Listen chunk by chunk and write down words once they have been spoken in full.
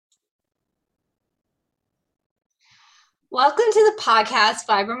Welcome to the podcast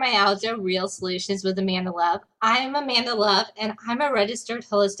Fibromyalgia Real Solutions with Amanda Love. I'm Amanda Love, and I'm a registered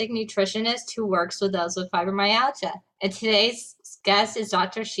holistic nutritionist who works with those with fibromyalgia. And today's guest is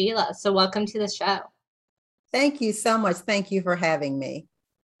Dr. Sheila. So, welcome to the show. Thank you so much. Thank you for having me.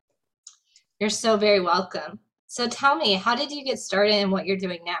 You're so very welcome. So, tell me, how did you get started and what you're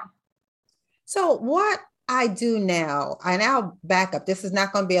doing now? So, what I do now, and I'll back up. This is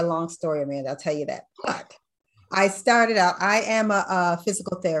not going to be a long story, Amanda. I'll tell you that. But I started out, I am a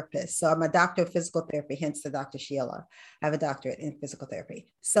physical therapist. So, I'm a doctor of physical therapy, hence the Dr. Sheila. I have a doctorate in physical therapy.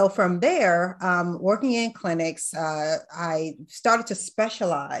 So, from there, working in clinics, I started to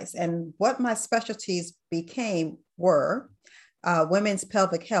specialize. And what my specialties became were women's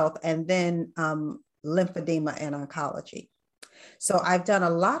pelvic health and then lymphedema and oncology. So I've done a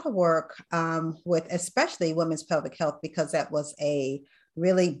lot of work with especially women's pelvic health because that was a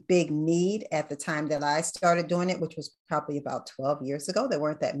really big need at the time that I started doing it, which was probably about 12 years ago. There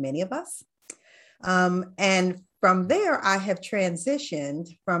weren't that many of us. And from there, I have transitioned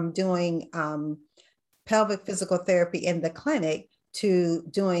from doing pelvic physical therapy in the clinic to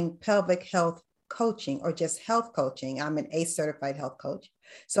doing pelvic health coaching or just health coaching. I'm an ACE certified health coach.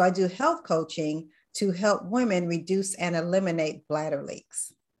 So I do health coaching to help women reduce and eliminate bladder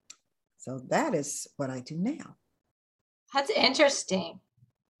leaks. So that is what I do now. That's interesting.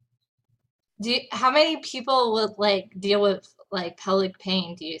 How many people would deal with pelvic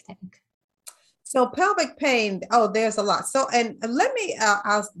pain, do you think? So pelvic pain, there's a lot. So, and let me,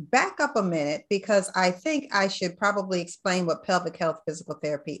 I'll back up a minute because I think I should probably explain what pelvic health physical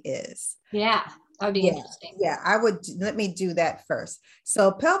therapy is. Yeah, that would be interesting. Yeah, I would, let me do that first.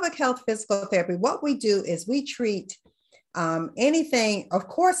 So pelvic health physical therapy, what we do is we treat anything, of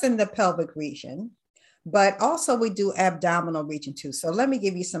course, in the pelvic region, but also we do abdominal region too. So let me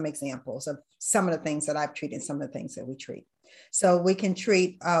give you some examples of some of the things that I've treated, some of the things that we treat. So we can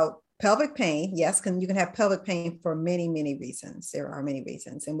treat pelvic pain, yes, you can have pelvic pain for many, many reasons. There are many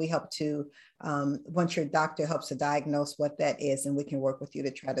reasons. And we help to, once your doctor helps to diagnose what that is, and we can work with you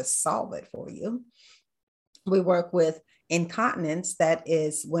to try to solve it for you. We work with incontinence, that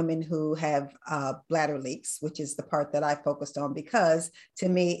is women who have bladder leaks, which is the part that I focused on because to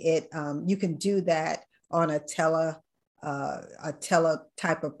me, you can do that on a tele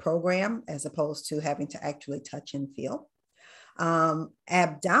type of program as opposed to having to actually touch and feel.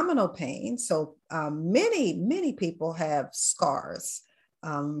 Abdominal pain. So many people have scars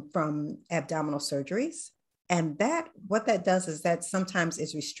from abdominal surgeries. And what that does is that sometimes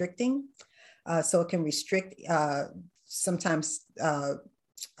is restricting. So it can restrict sometimes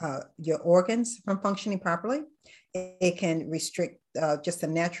your organs from functioning properly. It can restrict just the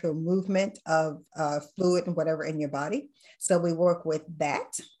natural movement of fluid and whatever in your body. So we work with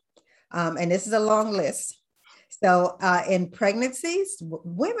that. And this is a long list. So in pregnancies,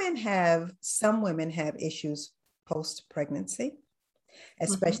 some women have issues post-pregnancy,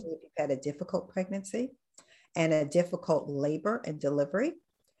 especially if you've had a difficult pregnancy and a difficult labor and delivery.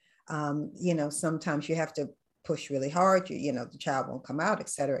 Sometimes you have to push really hard, the child won't come out, et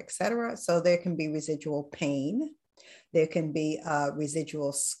cetera, et cetera. So there can be residual pain. There can be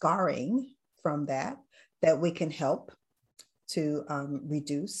residual scarring from that we can help to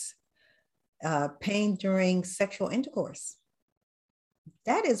reduce. Pain during sexual intercourse.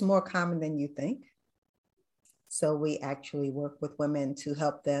 That is more common than you think. So we actually work with women to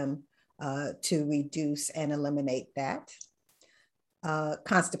help them to reduce and eliminate that.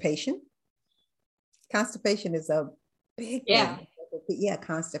 Constipation. Constipation is a big thing. Yeah,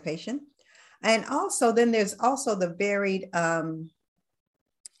 constipation. And also then there's also the varied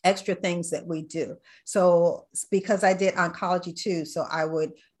extra things that we do. So because I did oncology too, so I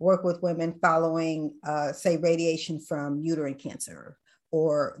would work with women following, say, radiation from uterine cancer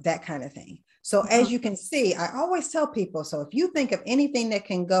or that kind of thing. So as you can see, I always tell people, so if you think of anything that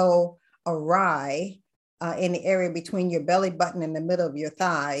can go awry in the area between your belly button and the middle of your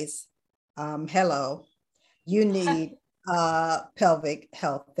thighs, hello, you need a pelvic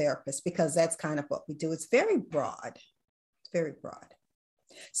health therapist because that's kind of what we do. It's very broad. It's very broad.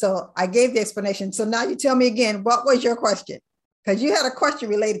 So I gave the explanation. So now you tell me again, what was your question? Because you had a question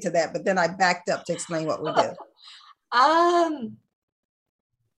related to that, but then I backed up to explain what we do.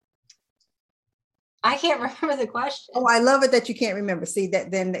 I can't remember the question. Oh, I love it that you can't remember. See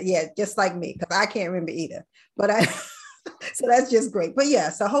that then, yeah, just like me, because I can't remember either. But so that's just great. But yeah,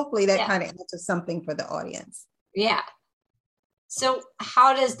 so hopefully that kind of answers something for the audience. Yeah. So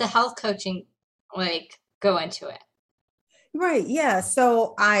how does the health coaching go into it? Right. Yeah.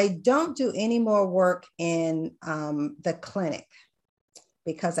 So I don't do any more work in the clinic.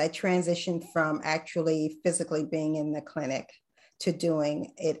 because I transitioned from actually physically being in the clinic to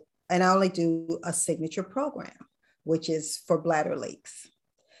doing it. And I only do a signature program, which is for bladder leaks.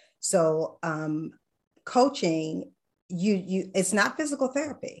 So coaching, it's not physical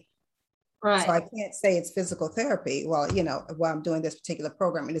therapy. So Right. I can't say it's physical therapy. Well, while I'm doing this particular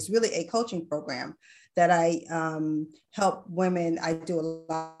program, and it's really a coaching program that I help women. I do a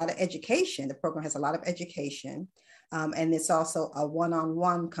lot of education. The program has a lot of education, and it's also a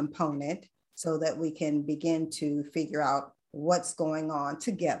one-on-one component so that we can begin to figure out what's going on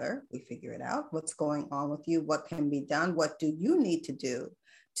together. We figure it out, what's going on with you, what can be done, what do you need to do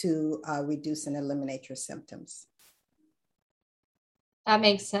to reduce and eliminate your symptoms. That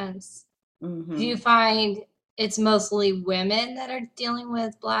makes sense. Do you Mm-hmm. find it's mostly women that are dealing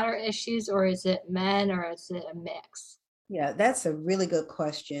with bladder issues, or is it men, or is it a mix? Yeah, that's a really good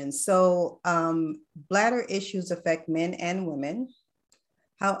question. So, bladder issues affect men and women.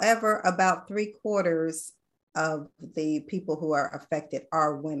 However, about three-quarters of the people who are affected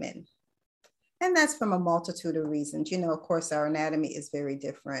are women. And that's from a multitude of reasons. Of course, our anatomy is very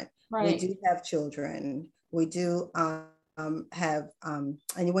different. We Right. do have children. We do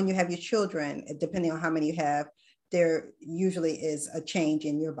and when you have your children, depending on how many you have, there usually is a change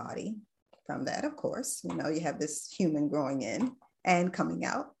in your body from that, of course. You have this human growing in and coming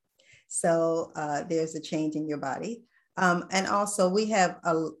out. So there's a change in your body. And also, we have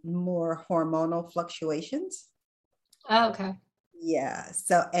more hormonal fluctuations. Oh, okay. Yeah.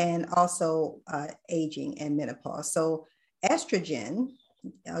 So, and also aging and menopause. So, estrogen,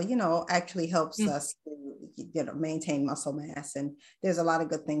 actually helps Mm. us to, maintain muscle mass. And there's a lot of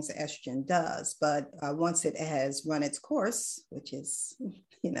good things that estrogen does. But once it has run its course, which is,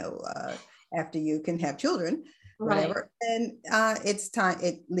 you know, uh, after you can have children, Right. whatever, and it's time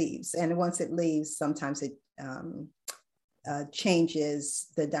it leaves. And once it leaves, sometimes it changes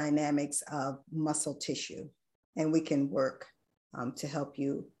the dynamics of muscle tissue. And we can work to help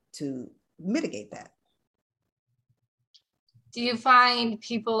you to mitigate that. Do you find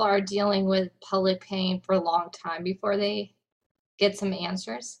people are dealing with pelvic pain for a long time before they get some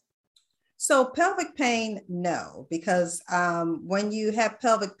answers? So pelvic pain, no, because when you have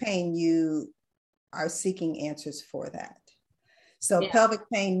pelvic pain, you are seeking answers for that. So Yeah. pelvic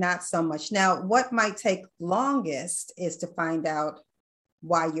pain, not so much. Now, what might take longest is to find out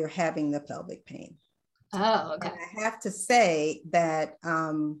why you're having the pelvic pain. Oh, And okay. I have to say that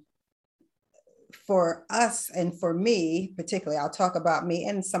for us and for me, particularly, I'll talk about me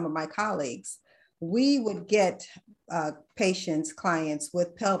and some of my colleagues, we would get patients, clients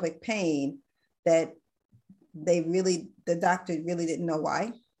with pelvic pain that the doctor really didn't know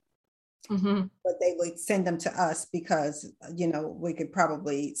why, Mm-hmm. but they would send them to us because, we could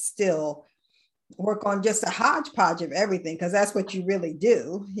probably still work on just a hodgepodge of everything because that's what you really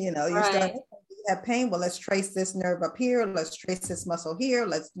do. You start, Right. you have pain. Well, let's trace this nerve up here. Let's trace this muscle here.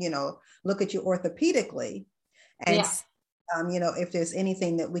 Let's, look at you orthopedically and, Yeah. if there's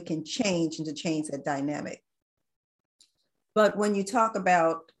anything that we can change and to change that dynamic. But when you talk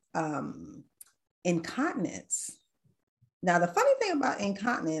about incontinence, now the funny thing about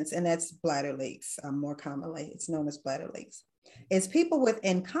incontinence, and that's bladder leaks, more commonly, it's known as bladder leaks, is people with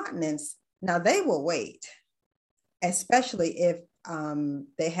incontinence, now they will wait, especially if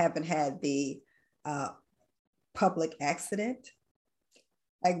they haven't had the uh, public accident.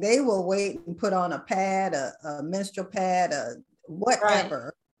 Like they will wait and put on a pad, a menstrual pad, Right.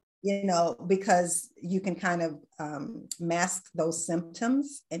 whatever, because you can kind of mask those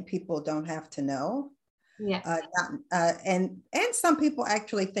symptoms and people don't have to know. Yeah. And some people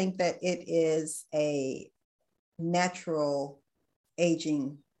actually think that it is a natural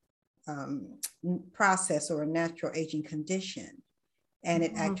aging process or a natural aging condition, and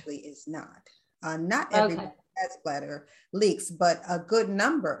it Mhm. actually is not. Not everybody Okay. has bladder leaks, but a good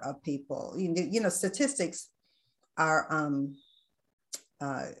number of people. Statistics are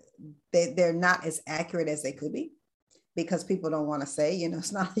uh, they're not as accurate as they could be because people don't want to say,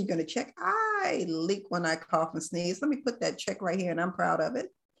 it's not you're going to check. I leak when I cough and sneeze. Let me put that check right here, and I'm proud of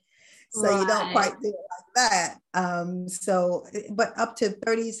it. So you don't Right. quite do it like that. But up to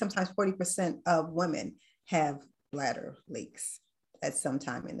 30, sometimes 40% of women have bladder leaks at some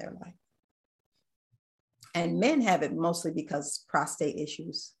time in their life. And men have it mostly because prostate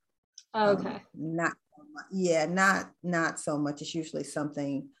issues. Okay. Not, yeah, not so much. It's usually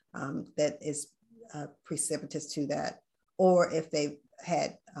something that is precipitous to that, or if they've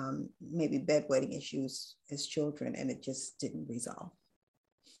had maybe bedwetting issues as children and it just didn't resolve.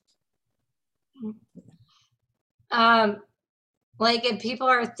 Um, like if people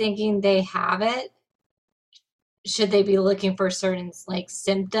are thinking they have it, should they be looking for certain like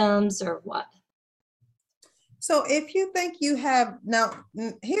symptoms or what? So if you think you have now,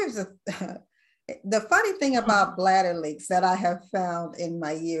 here's a the funny thing about bladder leaks that I have found in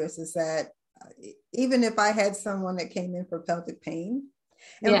my years is that even if I had someone that came in for pelvic pain,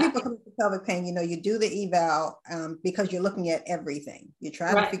 and when Yeah, people come in for pelvic pain, you do the eval because you're looking at everything. You're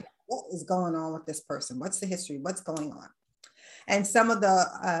trying to right. figure out what is going on with this person, what's the history, what's going on, and some of the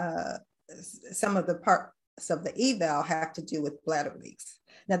parts of the eval have to do with bladder leaks.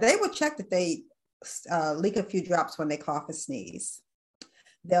 Now they will check that they leak a few drops when they cough and sneeze.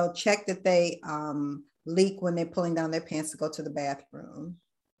 They'll check that they leak when they're pulling down their pants to go to the bathroom.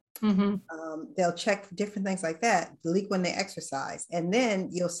 Mm-hmm. They'll check different things like that, leak when they exercise. And then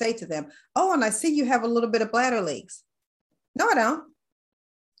you'll say to them, oh, and I see you have a little bit of bladder leaks. No, I don't.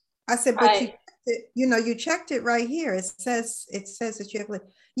 I said, but Right. you checked it right here. It says that you have leak.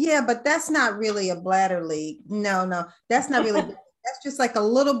 Yeah, but that's not really a bladder leak. No, no, that's not really. That's just like a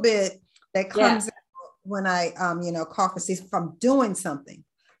little bit that Yeah. comes out when I cough and sneeze from doing something.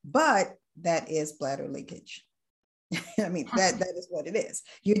 But that is bladder leakage. I mean, that is what it is.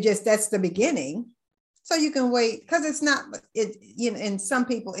 That's the beginning. So you can wait because it's not it, in some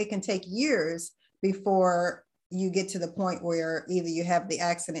people it can take years before you get to the point where either you have the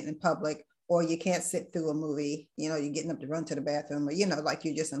accident in public or you can't sit through a movie, you're getting up to run to the bathroom or like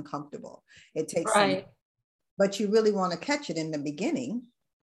you're just uncomfortable. It takes some, Right. but you really want to catch it in the beginning,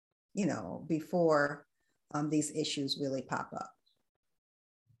 before these issues really pop up.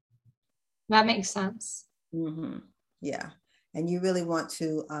 That makes sense. Mm-hmm. Yeah. And you really want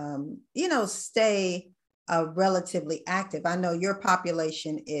to, stay relatively active. I know your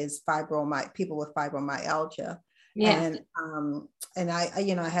population is people with fibromyalgia. Yeah. And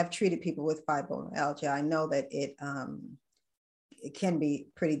I have treated people with fibromyalgia. I know that it can be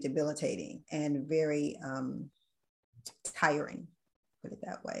pretty debilitating and very tiring, put it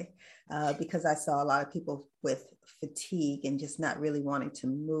that way, because I saw a lot of people with fatigue and just not really wanting to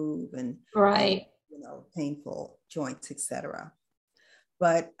move and Right. painful joints, etc.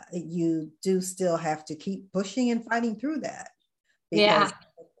 But you do still have to keep pushing and fighting through that because, Yeah.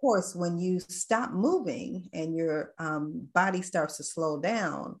 of course, when you stop moving and your body starts to slow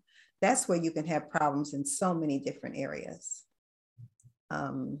down, that's where you can have problems in so many different areas.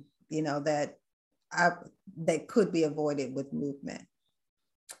 Um, that that could be avoided with movement.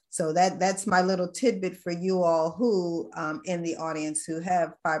 So that's my little tidbit for you all who in the audience who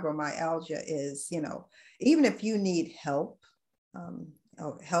have fibromyalgia is, even if you need help,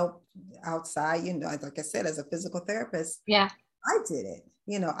 help outside, like I said, as a physical therapist, Yeah. I did it.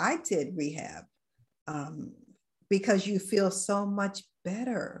 I did rehab um, because you feel so much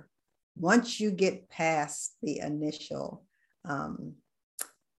better once you get past the initial um,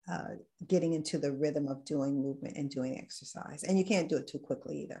 uh, getting into the rhythm of doing movement and doing exercise. And you can't do it too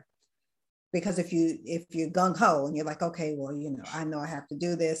quickly either. Because if you're gung ho and you're like, okay, well, I know I have to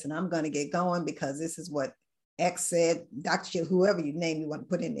do this and I'm going to get going because this is what X said, Dr. Whoever you name you want to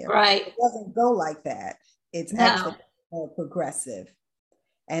put in there. Right. It doesn't go like that. It's No. actually more progressive.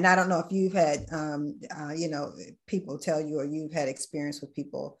 And I don't know if you've had, people tell you or you've had experience with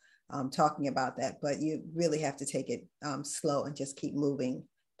people talking about that, but you really have to take it slow and just keep moving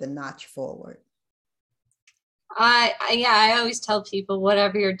the notch forward. Yeah, I always tell people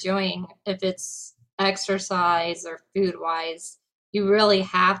whatever you're doing, if it's exercise or food wise, you really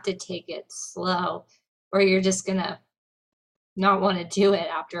have to take it slow or you're just gonna not want to do it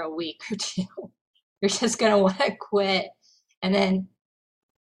after a week or two. You're just gonna want to quit. And then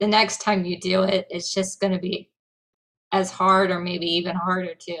the next time you do it, it's just gonna be as hard or maybe even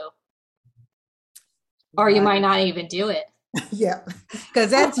harder too. Or you Yeah, might not even do it. yeah,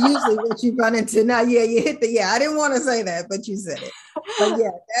 because that's usually what you run into. Now, yeah, you hit I didn't want to say that, but you said it. But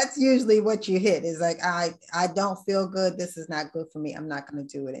yeah, that's usually what you hit is like, I don't feel good. This is not good for me. I'm not going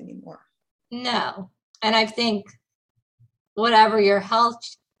to do it anymore. No. And I think whatever your health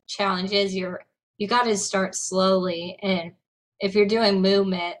challenge is, you got to start slowly. And if you're doing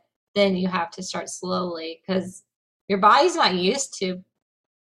movement, then you have to start slowly because your body's not used to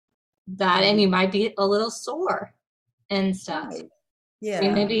that, and Mhm. you might be a little sore and stuff. Right. I mean,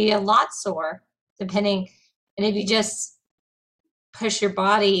 Yeah. maybe a lot sore, depending. And if you just push your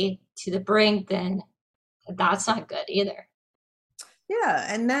body to the brink, then that's not good either. Yeah.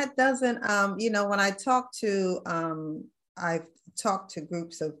 And that doesn't, when I've talked to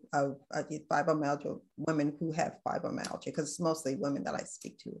groups of fibromyalgia women who have fibromyalgia, because it's mostly women that I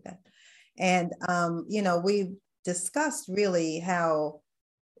speak to with that. And, we've discussed really how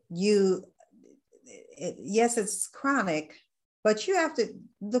yes, it's chronic, but you have to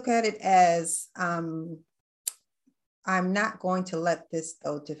look at it as I'm not going to let this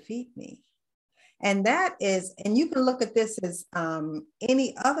though defeat me. And that is, and you can look at this as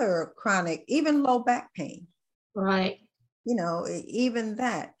any other chronic, even low back pain, Right. even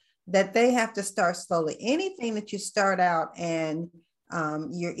that they have to start slowly. Anything that you start out and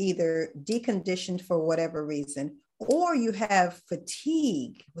you're either deconditioned for whatever reason, or you have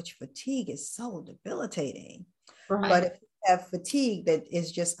fatigue, which fatigue is so debilitating. But Right. if you have fatigue that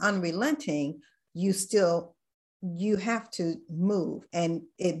is just unrelenting, you have to move and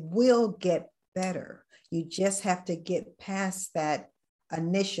it will get better. You just have to get past that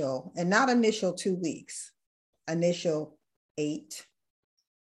initial, and not initial 2 weeks, initial 8.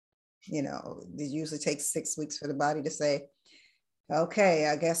 It usually takes 6 weeks for the body to say, okay,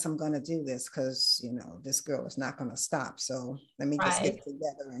 I guess I'm going to do this because, this girl is not going to stop. So let me just get Right. it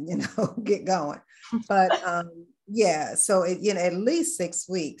together and, get going. But yeah, so at least 6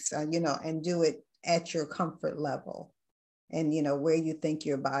 weeks, and do it at your comfort level and, where you think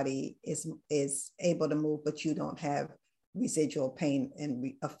your body is able to move, but you don't have residual pain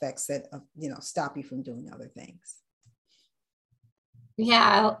and effects that, stop you from doing other things.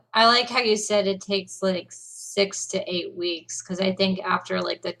 Yeah, I like how you said it takes like 6 to 8 weeks because I think after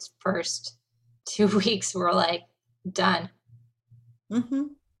like the first 2 weeks, we're like done. Mm-hmm.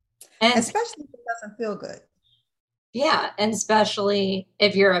 And Especially if it doesn't feel good. yeah, and especially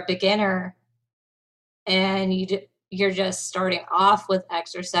if you're a beginner and you're just starting off with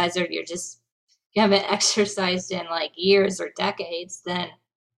exercise or you haven't exercised in like years or decades, then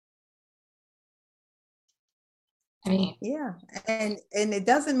I mean, Yeah, and it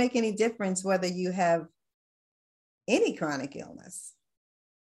doesn't make any difference whether you have any chronic illness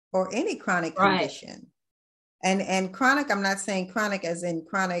or any chronic right, condition. And chronic, I'm not saying chronic as in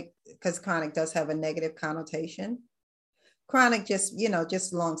chronic, because chronic does have a negative connotation. Chronic just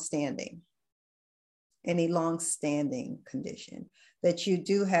long standing, any long standing condition that you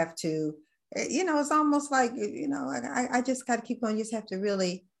do have to, it's almost like, I just got to keep going. You just have to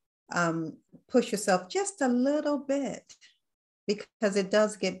really push yourself just a little bit because it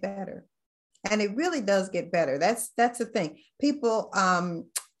does get better. And it really does get better. That's the thing. People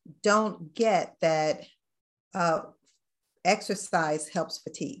don't get that exercise helps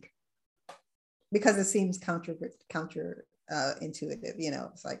fatigue because it seems counter intuitive.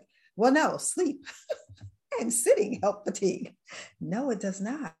 It's like, well, no, sleep and sitting help fatigue. No, it does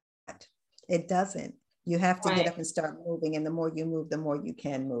not. It doesn't. You have to get right. up and start moving, and the more you move, the more you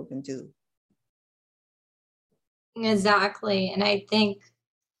can move and do. Exactly. And I think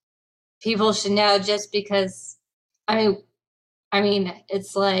people should know just because I mean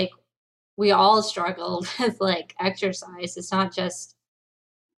it's like we all struggle with like exercise. It's not just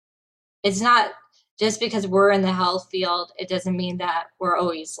because we're in the health field, it doesn't mean that we're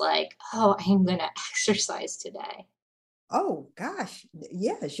always like, oh, I'm gonna exercise today. Oh gosh,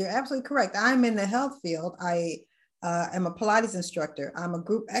 yes, you're absolutely correct. I'm in the health field. I am a Pilates instructor. I'm a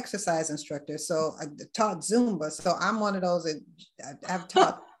group exercise instructor. So I taught Zumba. So I'm one of those that I've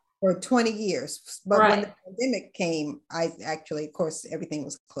taught for 20 years. But when Right. the pandemic came, I actually, of course, everything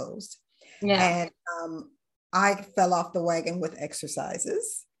was closed, Yeah. and I fell off the wagon with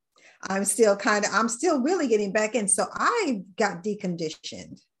exercises. I'm still really getting back in. So I got deconditioned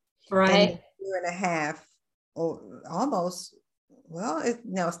in the Right. year and a half, or almost, well,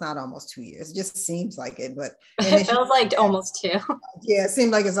 no, it's not almost 2 years. It just seems like it, but in It this, feels like almost two. yeah, it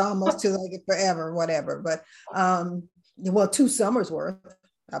seemed like it's almost too like it forever, whatever. But well, 2 summers worth.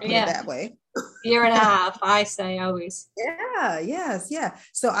 I'll put it Yeah. that way. Year and a half, I say always. Yeah, yes, yeah.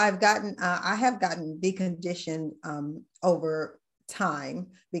 So I have gotten deconditioned over time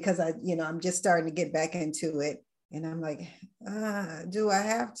because I'm just starting to get back into it. And I'm like, do I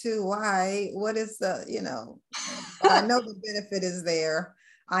have to? Why? What is but I know the benefit is there.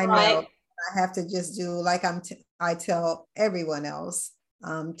 I know Right. I have to just do like I tell everyone else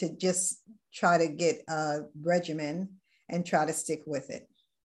to just try to get a regimen and try to stick with it.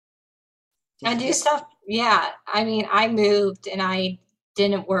 I Just do get stuff. Yeah. I mean, I moved and I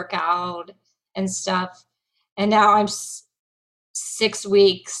didn't work out and stuff. And now 6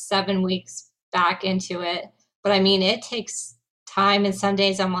 weeks, 7 weeks back into it. But I mean, it takes time. And some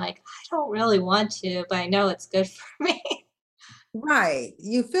days I'm like, I don't really want to, but I know it's good for me. right.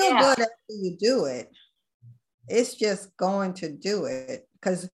 You feel Yeah. good after you do it. It's just going to do it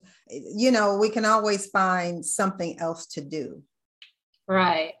because we can always find something else to do.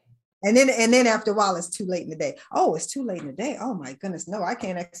 Right. And then after a while, it's too late in the day. Oh, it's too late in the day. Oh my goodness, no, I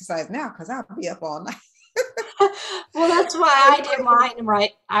can't exercise now because I'll be up all night. Well, that's why I do mine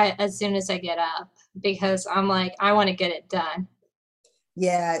right as soon as I get up because I'm like, I want to get it done.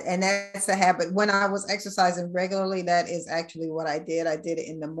 Yeah, and that's a habit. When I was exercising regularly, that is actually what I did. I did it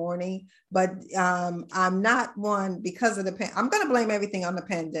in the morning, but I'm not one because of I'm going to blame everything on the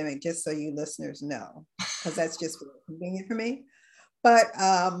pandemic, just so you listeners know, because that's just convenient for me. But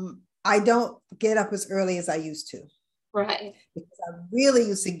I don't get up as early as I used to. Right. Because I really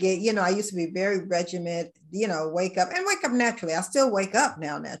used to get, I used to be very regimented, wake up naturally. I still wake up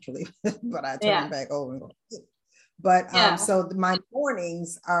now naturally, but I turn Yeah. back over and go. But Yeah. so my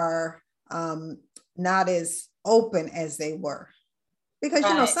mornings are not as open as they were because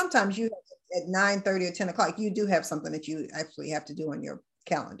Right. sometimes you at 9:30 or 10 o'clock you do have something that you actually have to do on your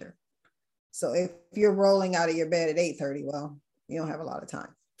calendar. So if you're rolling out of your bed at 8:30, well, you don't have a lot of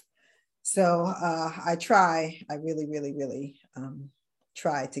time. So I really, really, really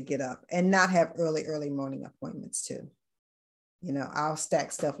try to get up and not have early morning appointments too. I'll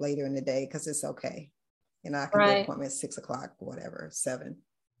stack stuff later in the day because it's okay. I can do appointments 6 o'clock, whatever, 7.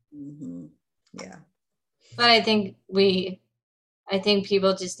 Mm-hmm. Yeah. But I think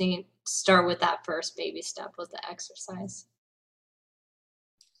people just need to start with that first baby step with the exercise.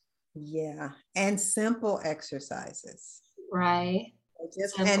 Yeah. And simple exercises. Right.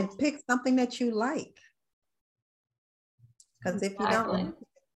 And pick something that you like. Because if you don't,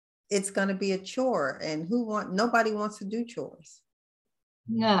 it's going to be a chore, and nobody wants to do chores.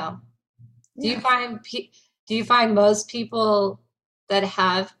 No. Yeah. Do you find most people that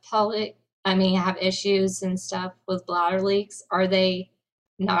have have issues and stuff with bladder leaks, are they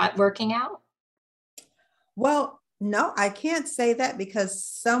not working out? Well, no, I can't say that because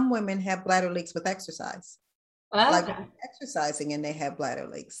some women have bladder leaks with exercise. Like exercising and they have bladder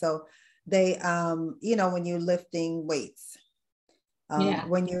leaks. So they, when you're lifting weights,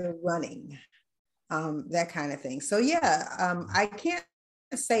 when you're running, that kind of thing. So yeah, I can't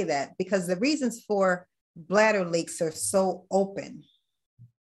say that because the reasons for bladder leaks are so open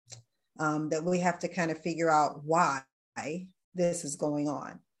that we have to kind of figure out why this is going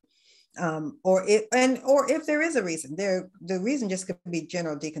on. Or if there is a reason, the reason just could be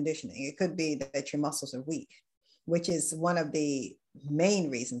general deconditioning. It could be that your muscles are weak, which is one of the main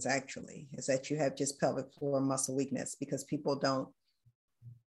reasons actually, is that you have just pelvic floor muscle weakness because people don't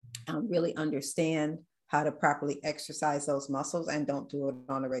really understand how to properly exercise those muscles and don't do it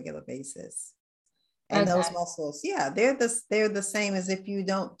on a regular basis. And those muscles, yeah, they're the same as if you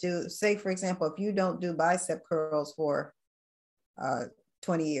don't do, say for example, if you don't do bicep curls for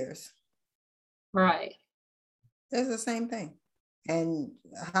 20 years. Right. It's the same thing. And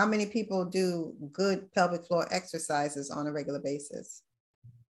how many people do good pelvic floor exercises on a regular basis?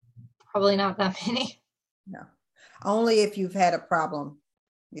 Probably not that many. No. Only if you've had a problem,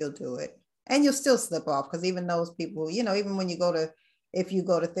 you'll do it. And you'll still slip off because even those people, even when if you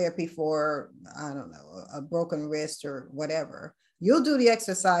go to therapy for, I don't know, a broken wrist or whatever, you'll do the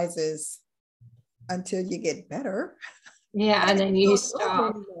exercises until you get better. Yeah, and then you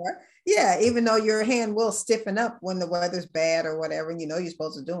stop. Yeah, even though your hand will stiffen up when the weather's bad or whatever, and you're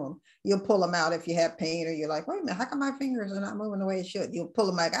supposed to do them, you'll pull them out if you have pain or you're like, wait a minute, how come my fingers are not moving the way it should? You'll pull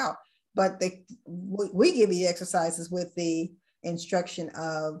them back out. But we give you exercises with the instruction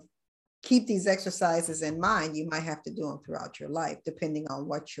of keep these exercises in mind. You might have to do them throughout your life, depending on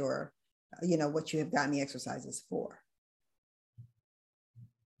what what you have gotten the exercises for.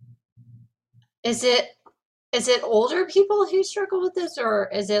 Is it older people who struggle with this, or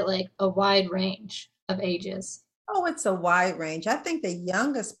is it like a wide range of ages? Oh, it's a wide range. I think the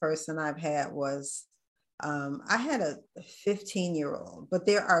youngest person I've had was, I had a 15-year-old, but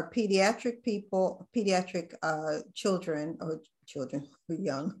there are pediatric children who are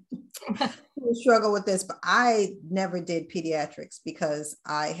young who struggle with this, but I never did pediatrics because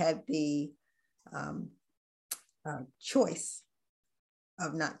I had the choice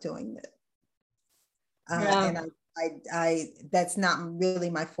of not doing it. And I that's not really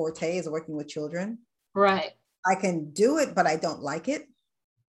my forte, is working with children. Right. I can do it, but I don't like it.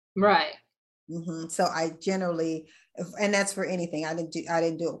 Right. Mm-hmm. So I generally, and that's for anything. I didn't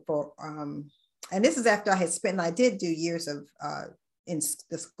do it for, and this is after I did do years of in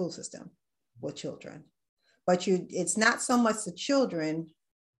the school system with children, but it's not so much the children.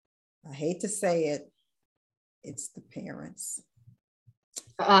 I hate to say it, it's the parents.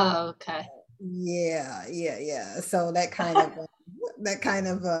 Oh, okay. Yeah. So that kind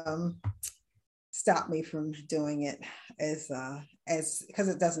of stopped me from doing it as because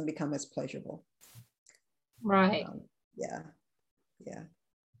it doesn't become as pleasurable. Right. Yeah.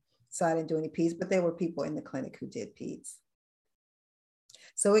 So I didn't do any peds, but there were people in the clinic who did peds.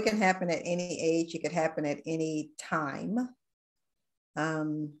 So it can happen at any age. It could happen at any time.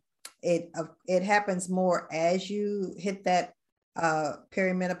 It happens more as you hit that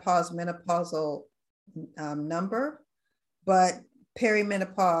perimenopause, menopausal number, but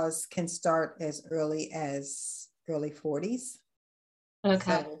perimenopause can start as early as early 40s.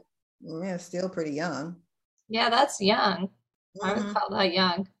 Okay. So yeah, still pretty young. Yeah, that's young. I would Mm-hmm. call that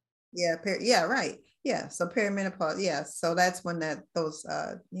young. Yeah, yeah, right. Yeah, so perimenopause, yeah. So that's when those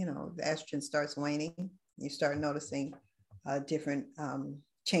the estrogen starts waning. You start noticing different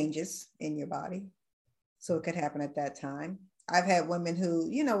changes in your body. So it could happen at that time. I've had women who,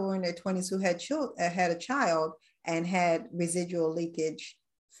 were in their 20s who had a child and had residual leakage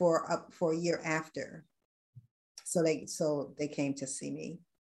for a year after. So they came to see me.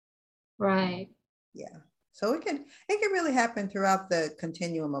 Right. Yeah. So it can really happen throughout the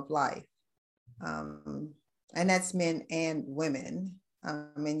continuum of life. Um, and that's men and women.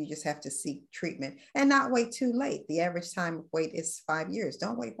 And you just have to seek treatment and not wait too late. The average time of wait is 5 years.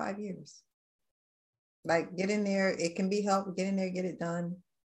 Don't wait 5 years. Like, get in there. It can be helped. Get in there, get it done.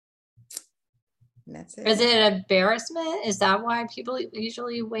 And that's Is it. it an embarrassment? Is that why people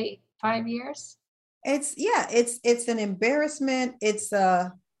usually wait 5 years? It's an embarrassment. It's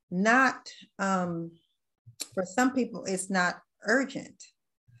not for some people it's not urgent.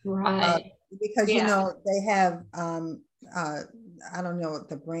 Uh, Right. because Yeah. they have uh I don't know what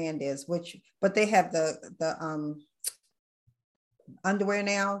the brand is, but they have the underwear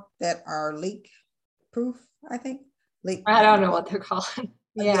now that are leak proof, I think. Leak. I don't know what they're called.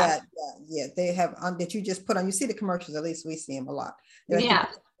 Yeah. Yeah, yeah. They have that you just put on. You see the commercials, at least we see them a lot. They're like, you Yeah.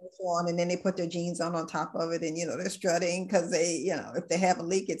 put the commercial on and then they put their jeans on top of it, and they're strutting because they, if they have a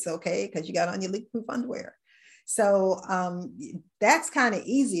leak, it's okay because you got on your leak proof underwear. So that's kind of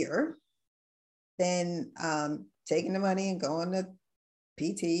easier than taking the money and going to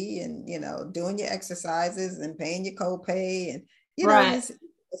PT and doing your exercises and paying your copay and Right. just,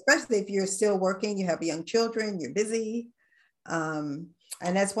 especially if you're still working, you have young children, you're busy.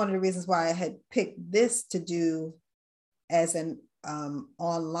 And that's one of the reasons why I had picked this to do as an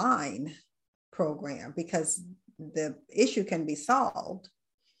online program, because the issue can be solved.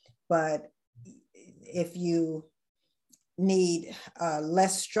 But if you need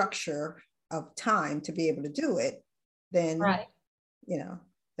less structure of time to be able to do it, then, Right.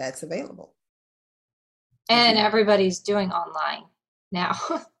 that's available. And everybody's doing online now.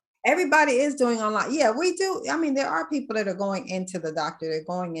 Everybody is doing online. Yeah, we do. I mean, there are people that are going into the doctor, they're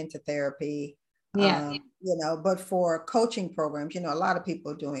going into therapy, Yeah. but for coaching programs, a lot of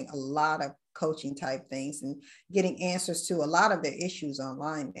people are doing a lot of coaching type things and getting answers to a lot of their issues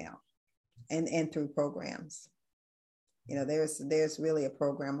online now and through programs. There's really a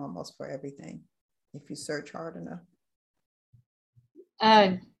program almost for everything if you search hard enough.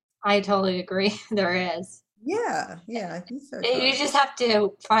 Uh, I totally agree. There is. Yeah, if you search You hard just have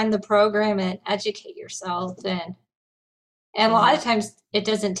to find the program and educate yourself, and a lot of enough. times it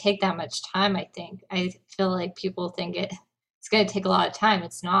doesn't take that much time, I think. I feel like people think it's going to take a lot of time.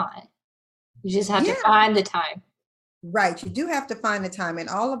 It's not. You just have to Yeah, find the time. right. You do have to find the time. And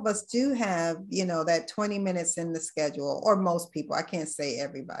all of us do have, that 20 minutes in the schedule, or most people. I can't say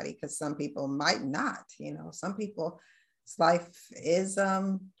everybody because some people might not, some people's life is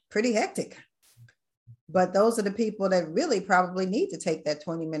pretty hectic. But those are the people that really probably need to take that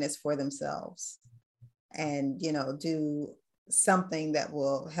 20 minutes for themselves and, do something that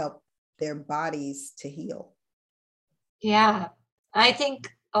will help their bodies to heal. Yeah. I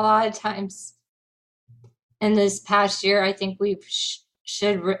think a lot of times in this past year, I think we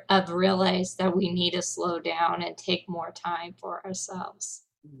should have realized that we need to slow down and take more time for ourselves.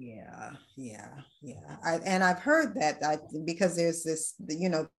 Yeah. I've heard that because there's this,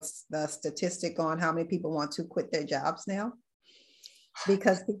 the statistic on how many people want to quit their jobs now,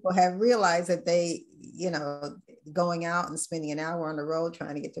 because people have realized that they, going out and spending an hour on the road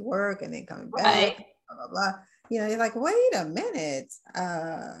trying to get to work and then coming back, Right. blah, blah, blah. You're like, wait a minute.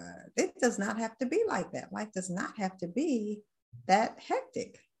 It does not have to be like that. Life does not have to be that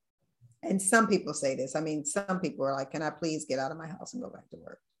hectic. And some people say this. I mean, some people are like, can I please get out of my house and go back to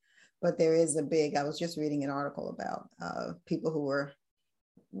work? But there is I was just reading an article about people who were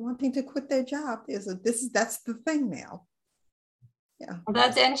wanting to quit their job. That's the thing now. Yeah. Well,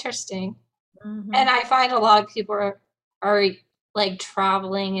 that's interesting. And Mm-hmm. I find a lot of people are like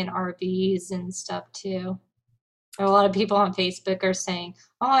traveling in RVs and stuff too. A lot of people on Facebook are saying,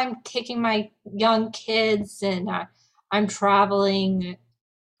 "Oh, I'm taking my young kids and I'm traveling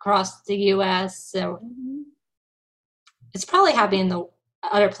across the U.S." So Mm-hmm. it's probably happening in the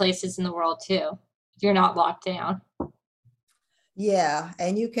other places in the world too, if you're not locked down. Yeah,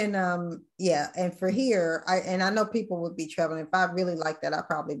 and you can and for here, I know people would be traveling. If I really like that, I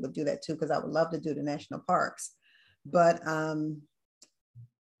probably would do that too, because I would love to do the national parks. But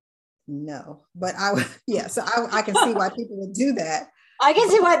no, but I would, yeah, so I can see why people would do that. I can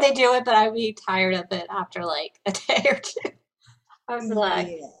see why they do it, but I'd be tired of it after like a day or two. I'd be like,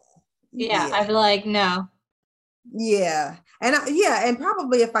 Yeah, yeah, I'd be yeah, like, no. yeah. And yeah, and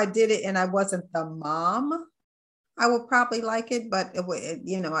probably if I did it and I wasn't the mom, I would probably like it. But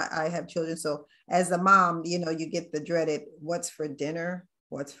I have children, so as a mom, you get the dreaded what's for dinner,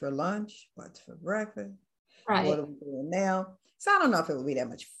 what's for lunch, what's for breakfast, what Right. are we doing now? So I don't know if it would be that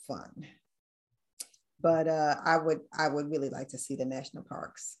much fun. But I would really like to see the national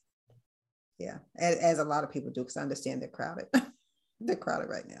parks. Yeah, as a lot of people do, because I understand they're crowded. They're crowded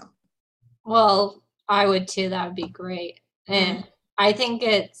right now. Well, I would too. That would be great. Mhm. And I think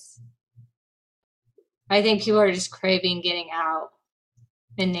I think people are just craving getting out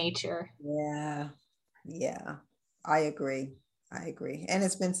in nature. Yeah, yeah, I agree. I agree. And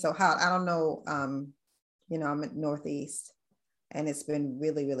it's been so hot. I don't know. I'm at Northeast, and it's been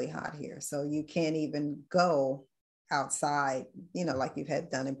really, really hot here. So you can't even go outside, like you've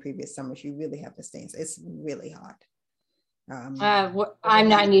had done in previous summers. You really have to stay inside. It's really hot. Over I'm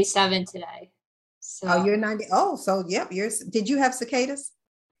 90. 97 today. Oh, So, you're 90. Oh, so yep, did you have cicadas?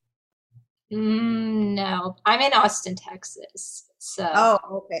 no, I'm in Austin, Texas. So, Oh,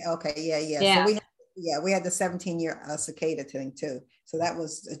 okay, okay, yeah, yeah. So yeah. we had the 17-year cicada thing too. So that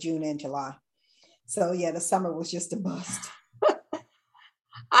was June and July. So yeah, the summer was just a bust.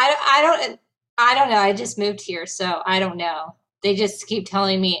 I, I don't I don't know. I just moved here, so I don't know. They just keep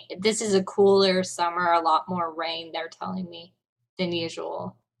telling me this is a cooler summer, a lot more rain, they're telling me than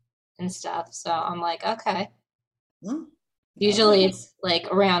usual and stuff. So I'm like, okay. Mm, Usually okay. it's like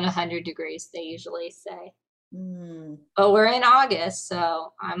around 100 degrees, they usually say. Mm, But we're in August,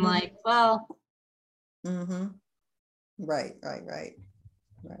 so I'm like, well, mm-hmm. Right, right, right,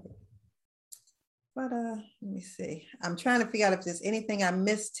 right. But let me see. I'm trying to figure out if there's anything I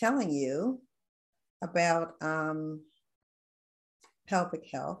missed telling you about pelvic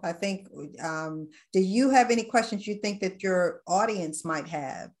health. I think, do you have any questions you think that your audience might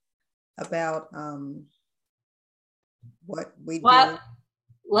have about what we what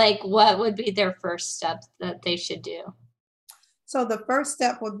do? what would be their first step that they should do? So the first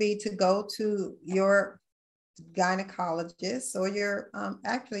step would be to go to your gynecologist or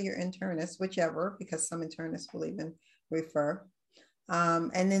actually your internist, whichever, because some internists will even refer.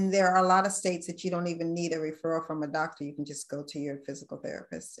 And then there are a lot of states that you don't even need a referral from a doctor. You can just go to your physical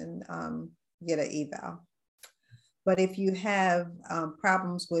therapist and get an eval. But if you have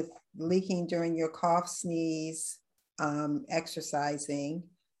problems with leaking during your cough, sneeze, exercising,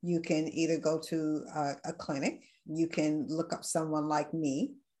 you can either go to a clinic. You can look up someone like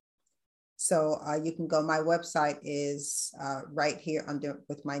me. So you can go, my website is right here under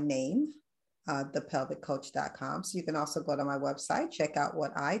with my name, thepelviccoach.com. So you can also go to my website, check out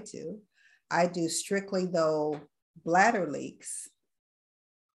what I do. I do strictly, though, bladder leaks.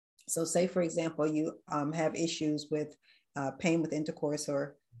 So say, for example, you have issues with pain with intercourse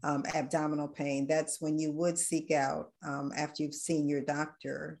or abdominal pain. That's when you would seek out, after you've seen your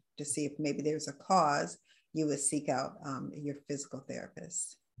doctor to see if maybe there's a cause, you would seek out your physical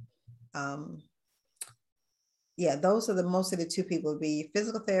therapist. Yeah, those are most of the two people would be your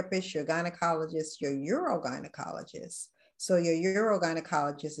physical therapist, your gynecologist, your urogynecologist. So your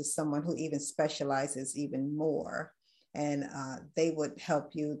urogynecologist is someone who even specializes even more, and they would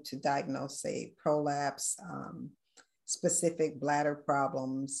help you to diagnose, say, prolapse, specific bladder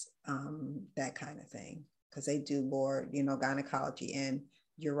problems, that kind of thing, because they do more, gynecology and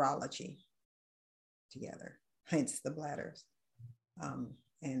urology together, hence the bladders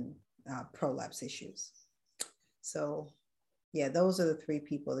and prolapse issues. So yeah, those are the three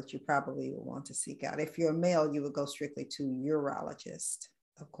people that you probably will want to seek out. If you're a male, you would go strictly to urologist,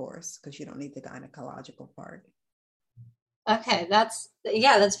 of course, because you don't need the gynecological part. Okay, that's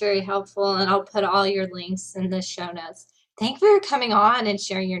very helpful, and I'll put all your links in the show notes. Thank you for coming on and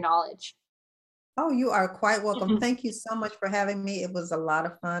sharing your knowledge. Oh, you are quite welcome. Thank you so much for having me. It was a lot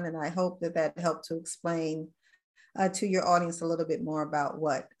of fun, and I hope that helped to explain to your audience a little bit more about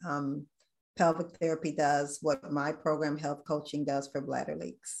what pelvic therapy does, what my program, health coaching, does for bladder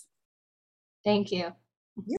leaks. Thank you.